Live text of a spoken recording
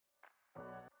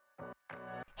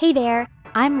Hey there,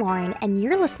 I'm Lauren, and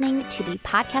you're listening to the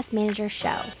Podcast Manager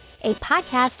Show, a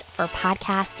podcast for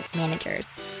podcast managers.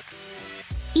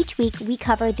 Each week, we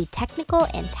cover the technical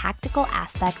and tactical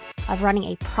aspects of running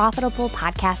a profitable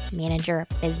podcast manager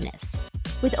business.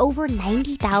 With over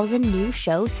 90,000 new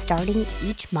shows starting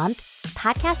each month,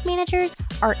 podcast managers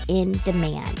are in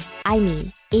demand. I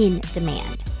mean, in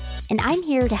demand. And I'm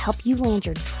here to help you land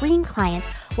your dream clients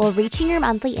while reaching your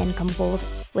monthly income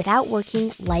goals without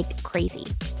working like crazy.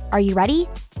 Are you ready?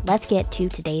 Let's get to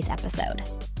today's episode.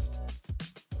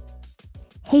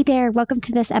 Hey there, welcome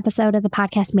to this episode of the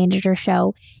Podcast Manager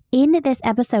Show. In this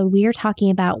episode, we are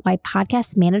talking about why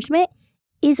podcast management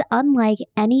is unlike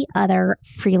any other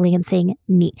freelancing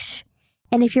niche.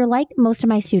 And if you're like most of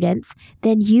my students,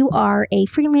 then you are a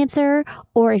freelancer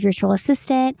or a virtual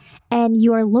assistant, and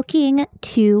you are looking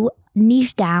to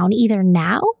niche down either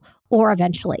now or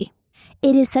eventually.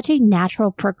 It is such a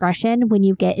natural progression when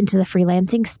you get into the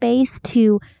freelancing space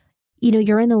to,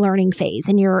 you're in the learning phase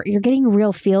and you're getting a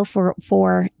real feel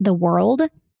for the world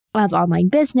of online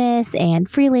business and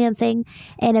freelancing.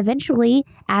 And eventually,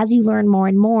 as you learn more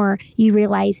and more, you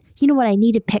realize, I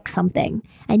need to pick something.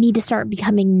 I need to start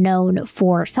becoming known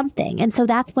for something. And so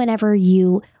that's whenever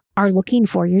you are looking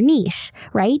for your niche,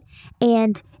 right?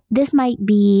 And this might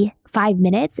be 5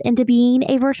 minutes into being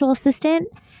a virtual assistant.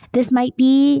 This might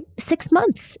be 6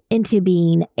 months into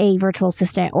being a virtual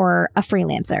assistant or a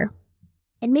freelancer.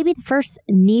 And maybe the first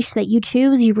niche that you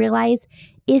choose, you realize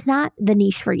is not the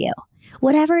niche for you.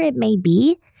 Whatever it may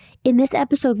be, in this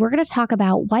episode, we're going to talk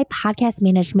about why podcast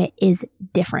management is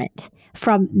different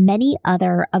from many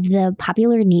other of the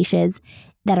popular niches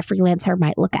that a freelancer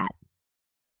might look at.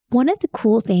 One of the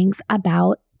cool things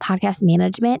about podcast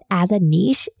management as a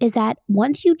niche is that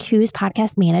once you choose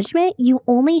podcast management, you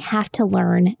only have to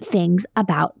learn things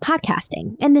about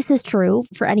podcasting. And this is true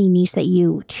for any niche that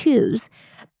you choose,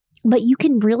 but you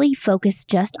can really focus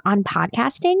just on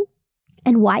podcasting.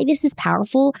 And why this is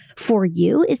powerful for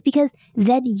you is because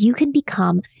then you can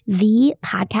become the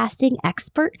podcasting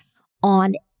expert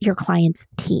on your client's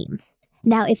team.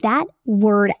 Now, if that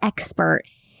word expert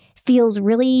feels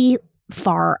really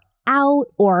far out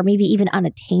or maybe even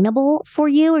unattainable for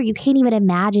you, or you can't even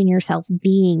imagine yourself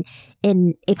being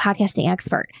in a podcasting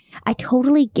expert, I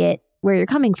totally get where you're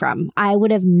coming from. I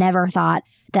would have never thought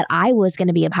that I was going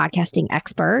to be a podcasting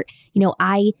expert.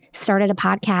 I started a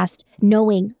podcast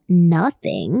knowing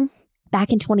nothing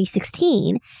back in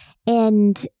 2016,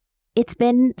 and it's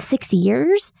been 6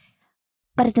 years,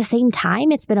 but at the same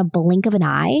time, it's been a blink of an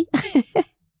eye.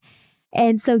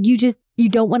 And so you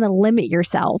don't want to limit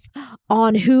yourself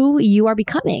on who you are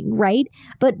becoming, right?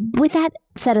 But with that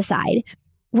set aside,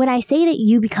 when I say that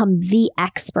you become the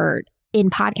expert in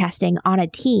podcasting on a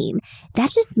team, that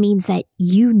just means that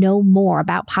you know more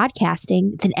about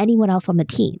podcasting than anyone else on the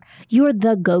team. You're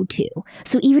the go-to.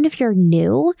 So even if you're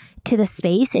new to the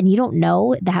space and you don't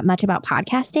know that much about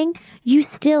podcasting, you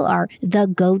still are the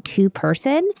go-to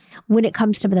person when it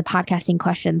comes to the podcasting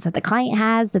questions that the client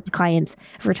has, that the client's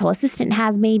virtual assistant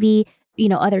has maybe,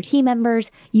 other team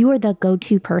members. You are the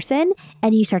go-to person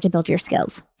and you start to build your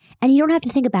skills. And you don't have to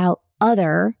think about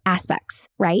other aspects,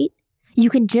 right? You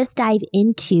can just dive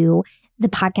into the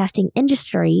podcasting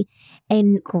industry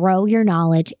and grow your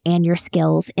knowledge and your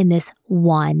skills in this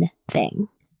one thing.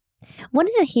 One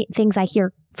of the things I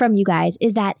hear from you guys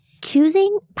is that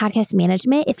choosing podcast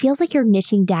management, it feels like you're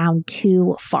niching down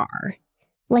too far.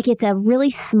 Like it's a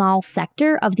really small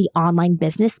sector of the online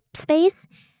business space.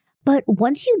 But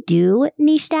once you do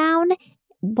niche down,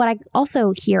 what I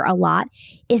also hear a lot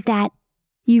is that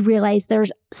you realize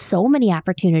there's so many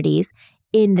opportunities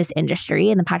in this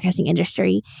industry, in the podcasting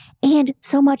industry, and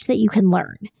so much that you can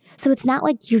learn. So it's not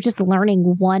like you're just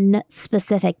learning one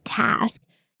specific task.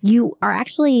 You are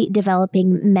actually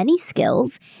developing many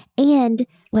skills, and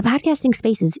the podcasting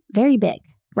space is very big,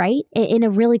 right? In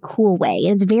a really cool way.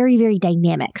 And it's very, very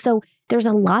dynamic. So there's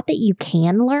a lot that you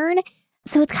can learn.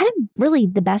 So it's kind of really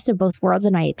the best of both worlds,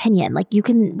 in my opinion. Like you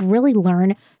can really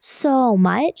learn so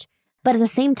much, but at the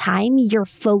same time, you're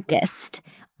focused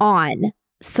on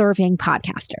serving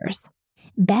podcasters.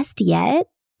 Best yet,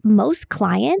 most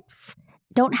clients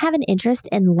don't have an interest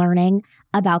in learning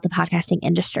about the podcasting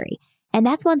industry. And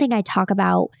that's one thing I talk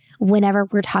about whenever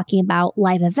we're talking about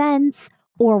live events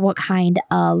or what kind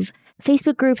of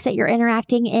Facebook groups that you're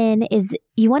interacting in, is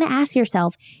you want to ask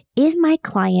yourself, is my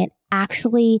client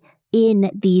actually in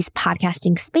these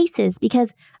podcasting spaces?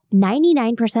 Because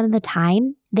 99% of the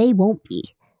time, they won't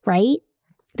be, right?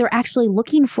 They're actually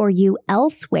looking for you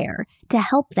elsewhere to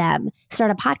help them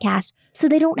start a podcast so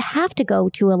they don't have to go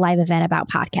to a live event about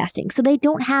podcasting. So they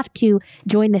don't have to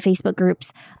join the Facebook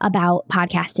groups about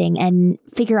podcasting and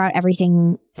figure out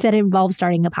everything that involves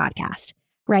starting a podcast,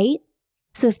 right?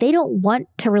 So if they don't want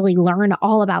to really learn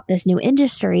all about this new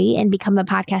industry and become a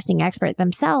podcasting expert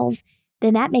themselves,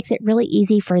 then that makes it really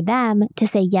easy for them to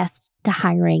say yes to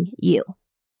hiring you.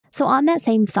 So on that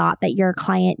same thought that your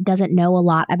client doesn't know a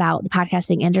lot about the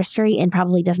podcasting industry and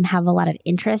probably doesn't have a lot of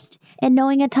interest in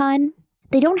knowing a ton,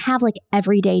 they don't have like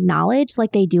everyday knowledge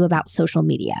like they do about social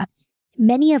media.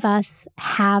 Many of us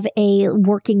have a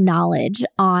working knowledge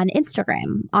on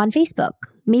Instagram, on Facebook,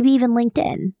 maybe even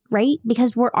LinkedIn, right?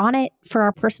 Because we're on it for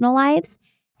our personal lives.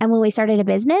 And when we started a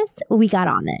business, we got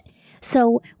on it.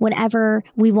 So whenever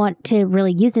we want to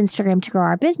really use Instagram to grow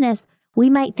our business, we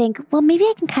might think, well, maybe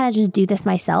I can kind of just do this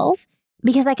myself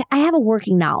because I have a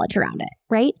working knowledge around it,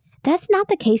 right? That's not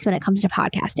the case when it comes to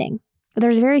podcasting.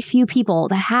 There's very few people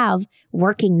that have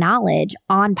working knowledge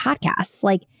on podcasts.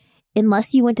 Like,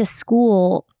 unless you went to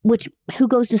school, which who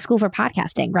goes to school for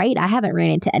podcasting, right? I haven't ran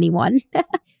into anyone.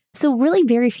 So really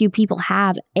very few people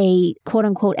have a quote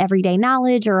unquote everyday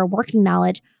knowledge or a working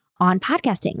knowledge on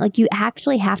podcasting. Like, you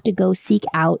actually have to go seek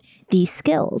out these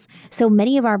skills. So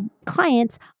many of our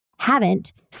clients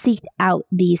haven't seeked out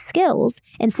these skills.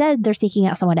 Instead, they're seeking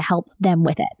out someone to help them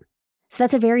with it. So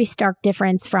that's a very stark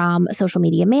difference from social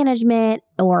media management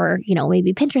or,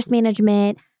 maybe Pinterest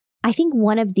management. I think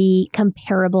one of the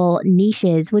comparable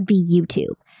niches would be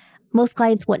YouTube. Most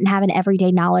clients wouldn't have an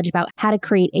everyday knowledge about how to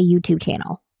create a YouTube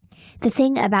channel. The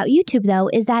thing about YouTube, though,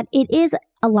 is that it is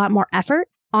a lot more effort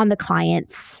on the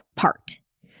client's part.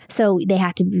 So they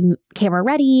have to be camera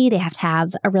ready. They have to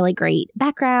have a really great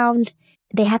background.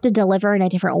 They have to deliver in a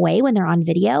different way when they're on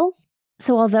video.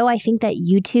 So although I think that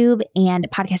YouTube and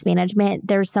podcast management,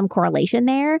 there's some correlation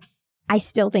there, I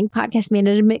still think podcast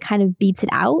management kind of beats it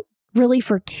out, really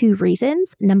for two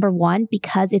reasons. Number one,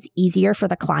 because it's easier for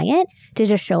the client to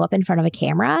just show up in front of a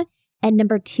camera. And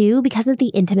number two, because of the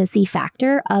intimacy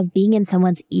factor of being in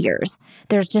someone's ears.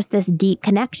 There's just this deep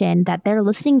connection that they're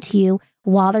listening to you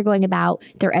while they're going about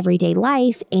their everyday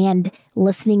life and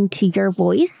listening to your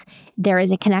voice. There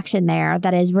is a connection there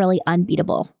that is really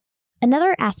unbeatable.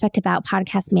 Another aspect about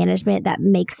podcast management that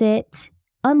makes it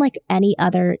unlike any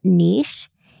other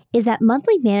niche is that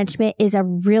monthly management is a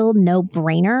real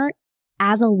no-brainer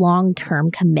as a long-term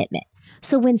commitment.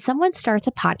 So when someone starts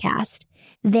a podcast,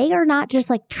 they are not just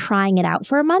like trying it out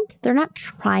for a month. They're not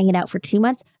trying it out for 2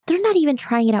 months. They're not even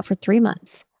trying it out for 3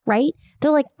 months, right?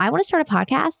 They're like, I want to start a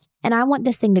podcast and I want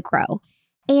this thing to grow.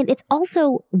 And it's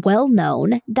also well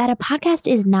known that a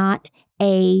podcast is not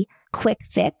a quick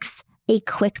fix, a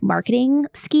quick marketing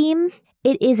scheme.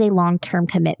 It is a long-term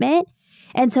commitment.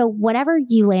 And so whenever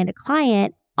you land a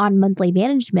client on monthly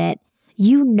management,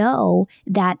 you know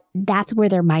that that's where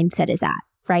their mindset is at,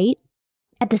 right?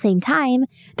 At the same time,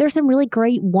 there's some really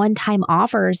great one-time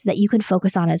offers that you can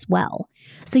focus on as well.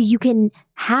 So you can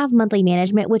have monthly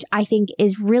management, which I think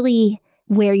is really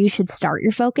where you should start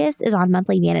your focus is on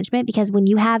monthly management, because when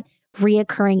you have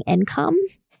reoccurring income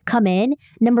come in,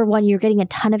 number one, you're getting a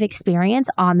ton of experience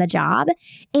on the job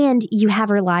and you have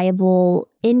reliable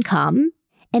income.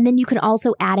 And then you can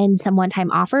also add in some one-time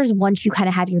offers once you kind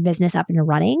of have your business up and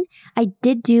running. I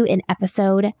did do an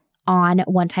episode on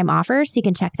one-time offers, so you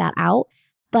can check that out.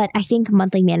 But I think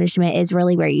monthly management is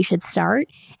really where you should start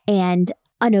and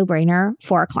a no-brainer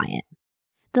for a client.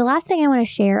 The last thing I want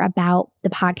to share about the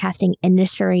podcasting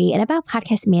industry and about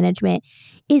podcast management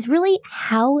is really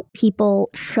how people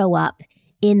show up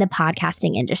in the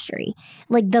podcasting industry,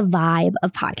 like the vibe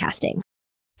of podcasting.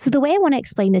 So the way I want to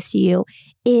explain this to you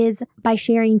is by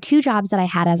sharing 2 jobs that I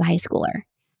had as a high schooler.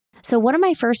 So one of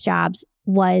my first jobs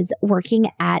was working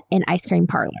at an ice cream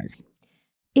parlor.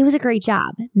 It was a great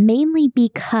job, mainly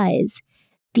because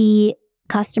the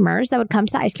customers that would come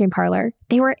to the ice cream parlor,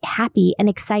 they were happy and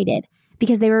excited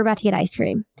because they were about to get ice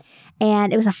cream.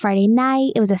 And it was a Friday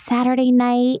night, it was a Saturday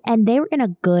night, and they were in a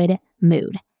good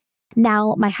mood.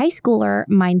 Now, my high schooler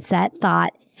mindset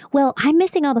thought, well, I'm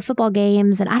missing all the football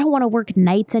games and I don't want to work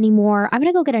nights anymore. I'm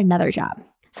going to go get another job.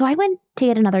 So I went to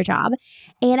get another job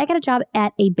and I got a job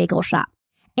at a bagel shop.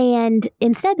 And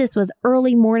instead, this was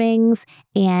early mornings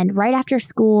and right after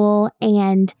school,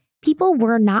 and people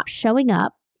were not showing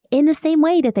up in the same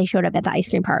way that they showed up at the ice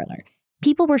cream parlor.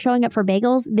 People were showing up for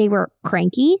bagels. They were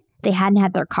cranky. They hadn't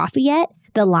had their coffee yet.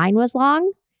 The line was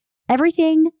long.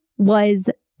 Everything was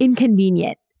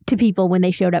inconvenient to people when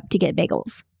they showed up to get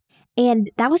bagels.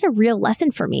 And that was a real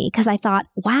lesson for me because I thought,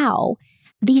 wow,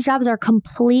 these jobs are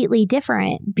completely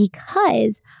different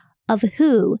because of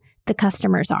who the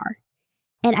customers are.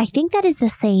 And I think that is the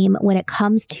same when it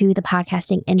comes to the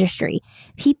podcasting industry.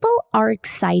 People are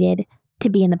excited to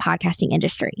be in the podcasting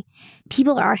industry.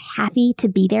 People are happy to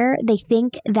be there. They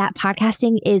think that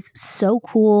podcasting is so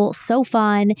cool, so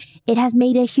fun. It has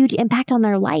made a huge impact on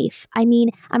their life. I mean,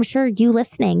 I'm sure you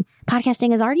listening, podcasting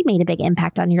has already made a big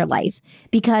impact on your life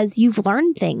because you've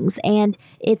learned things and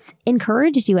it's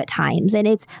encouraged you at times and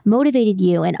it's motivated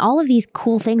you and all of these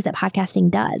cool things that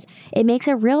podcasting does. It makes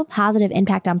a real positive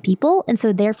impact on people. And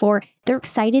so therefore, they're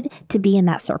excited to be in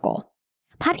that circle.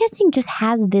 Podcasting just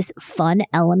has this fun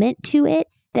element to it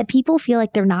that people feel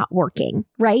like they're not working,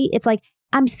 right? It's like,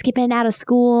 I'm skipping out of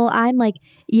school. I'm like,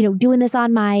 doing this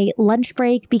on my lunch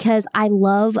break because I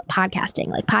love podcasting.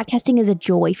 Like podcasting is a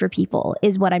joy for people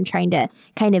is what I'm trying to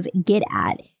kind of get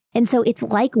at. And so it's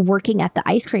like working at the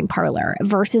ice cream parlor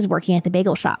versus working at the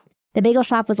bagel shop. The bagel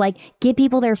shop was like, get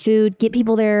people their food, get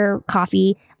people their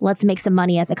coffee. Let's make some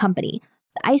money as a company.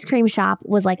 The ice cream shop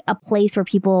was like a place where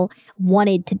people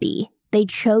wanted to be. They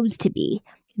chose to be,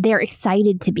 they're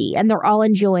excited to be, and they're all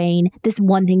enjoying this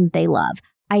one thing that they love,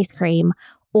 ice cream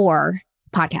or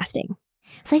podcasting.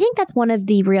 So I think that's one of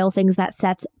the real things that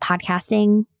sets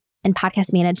podcasting and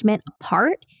podcast management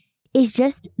apart is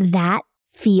just that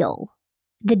feel,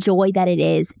 the joy that it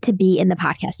is to be in the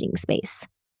podcasting space.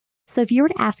 So if you were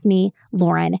to ask me,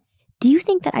 Lauren, do you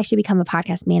think that I should become a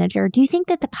podcast manager? Do you think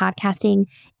that the podcasting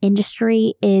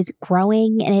industry is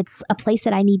growing and it's a place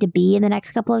that I need to be in the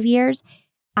next couple of years?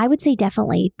 I would say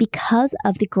definitely because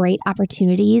of the great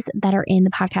opportunities that are in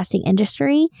the podcasting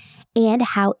industry and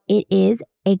how it is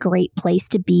a great place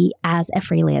to be as a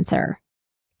freelancer.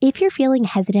 If you're feeling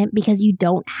hesitant because you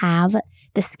don't have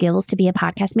the skills to be a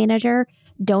podcast manager,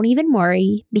 don't even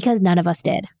worry because none of us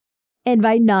did. And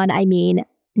by none, I mean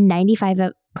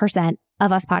 95%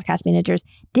 of us podcast managers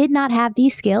did not have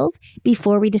these skills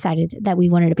before we decided that we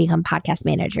wanted to become podcast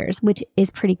managers, which is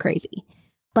pretty crazy.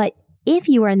 But if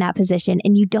you are in that position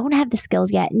and you don't have the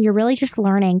skills yet, and you're really just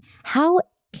learning, how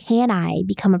can I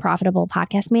become a profitable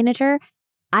podcast manager?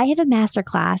 I have a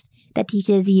masterclass that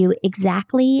teaches you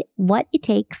exactly what it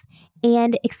takes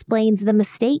and explains the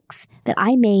mistakes that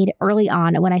I made early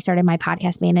on when I started my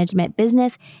podcast management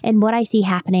business and what I see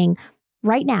happening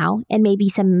right now and maybe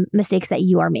some mistakes that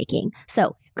you are making.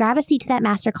 So grab a seat to that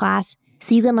masterclass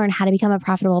so you can learn how to become a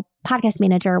profitable podcast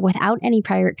manager without any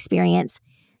prior experience.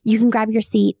 You can grab your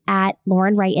seat at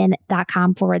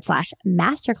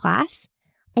laurenwrighton.com/masterclass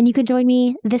and you can join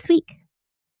me this week.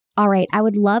 All right. I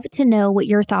would love to know what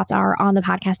your thoughts are on the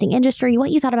podcasting industry,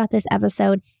 what you thought about this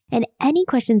episode, and any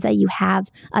questions that you have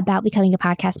about becoming a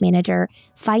podcast manager.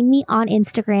 Find me on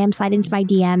Instagram, slide into my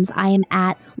DMs. I am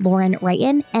at Lauren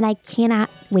Wrighton, and I cannot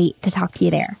wait to talk to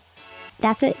you there.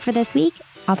 That's it for this week.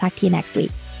 I'll talk to you next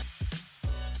week.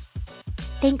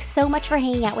 Thanks so much for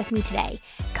hanging out with me today.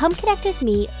 Come connect with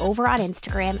me over on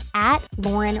Instagram at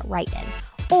Lauren Wrighton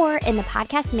or in the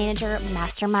Podcast Manager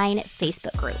Mastermind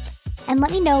Facebook group. And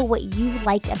let me know what you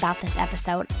liked about this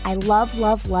episode. I love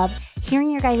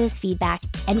hearing your guys' feedback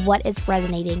and what is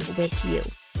resonating with you.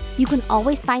 You can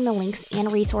always find the links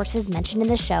and resources mentioned in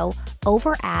the show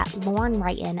over at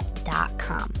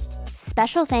laurenwrighton.com.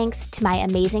 Special thanks to my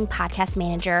amazing podcast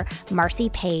manager, Marcy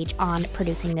Page, on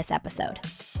producing this episode.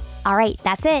 All right,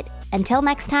 that's it. Until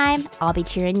next time, I'll be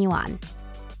cheering you on.